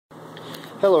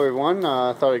Hello everyone,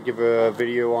 I thought I'd give a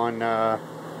video on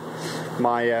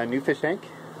my new fish tank.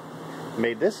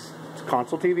 Made this. It's a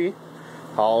console TV.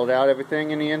 Hollowed out everything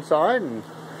in the inside and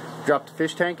dropped the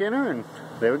fish tank in her, and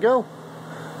there we go.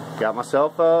 Got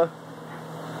myself a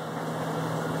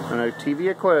TV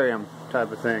aquarium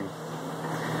type of thing.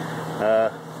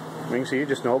 You can see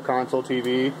just an old console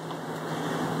TV.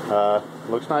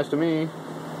 Looks nice to me.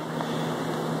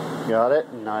 Got it,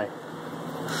 and I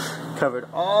covered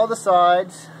all the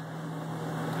sides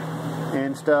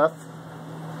and stuff.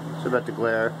 It's about to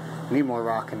glare. Need more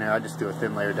rock in there. I just threw a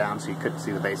thin layer down so you couldn't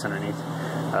see the base underneath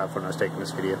when I was taking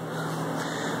this video.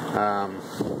 I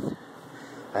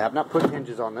have not put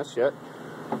hinges on this yet.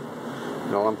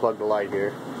 And I'll unplug the light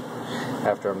here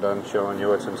after I'm done showing you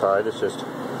what's inside. It's just a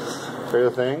regular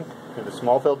thing and a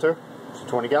small filter. It's a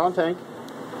 20-gallon tank.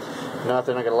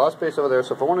 Nothing. I got a lot of space over there,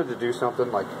 so if I wanted to do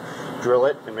something like drill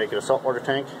it and make it a saltwater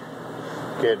tank,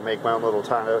 could make my own little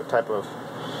type of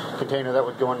container that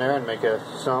would go in there and make a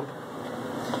sump.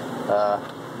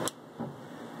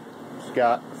 It's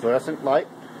got fluorescent light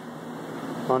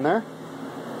on there,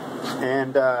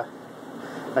 and I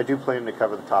do plan to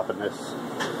cover the top of this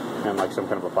in like some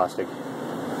kind of a plastic,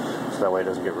 so that way it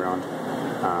doesn't get ruined.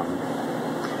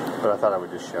 But I thought I would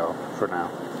just show for now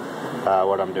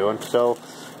what I'm doing. So,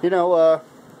 you know,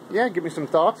 yeah, give me some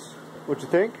thoughts, what you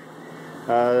think,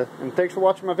 and thanks for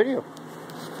watching my video.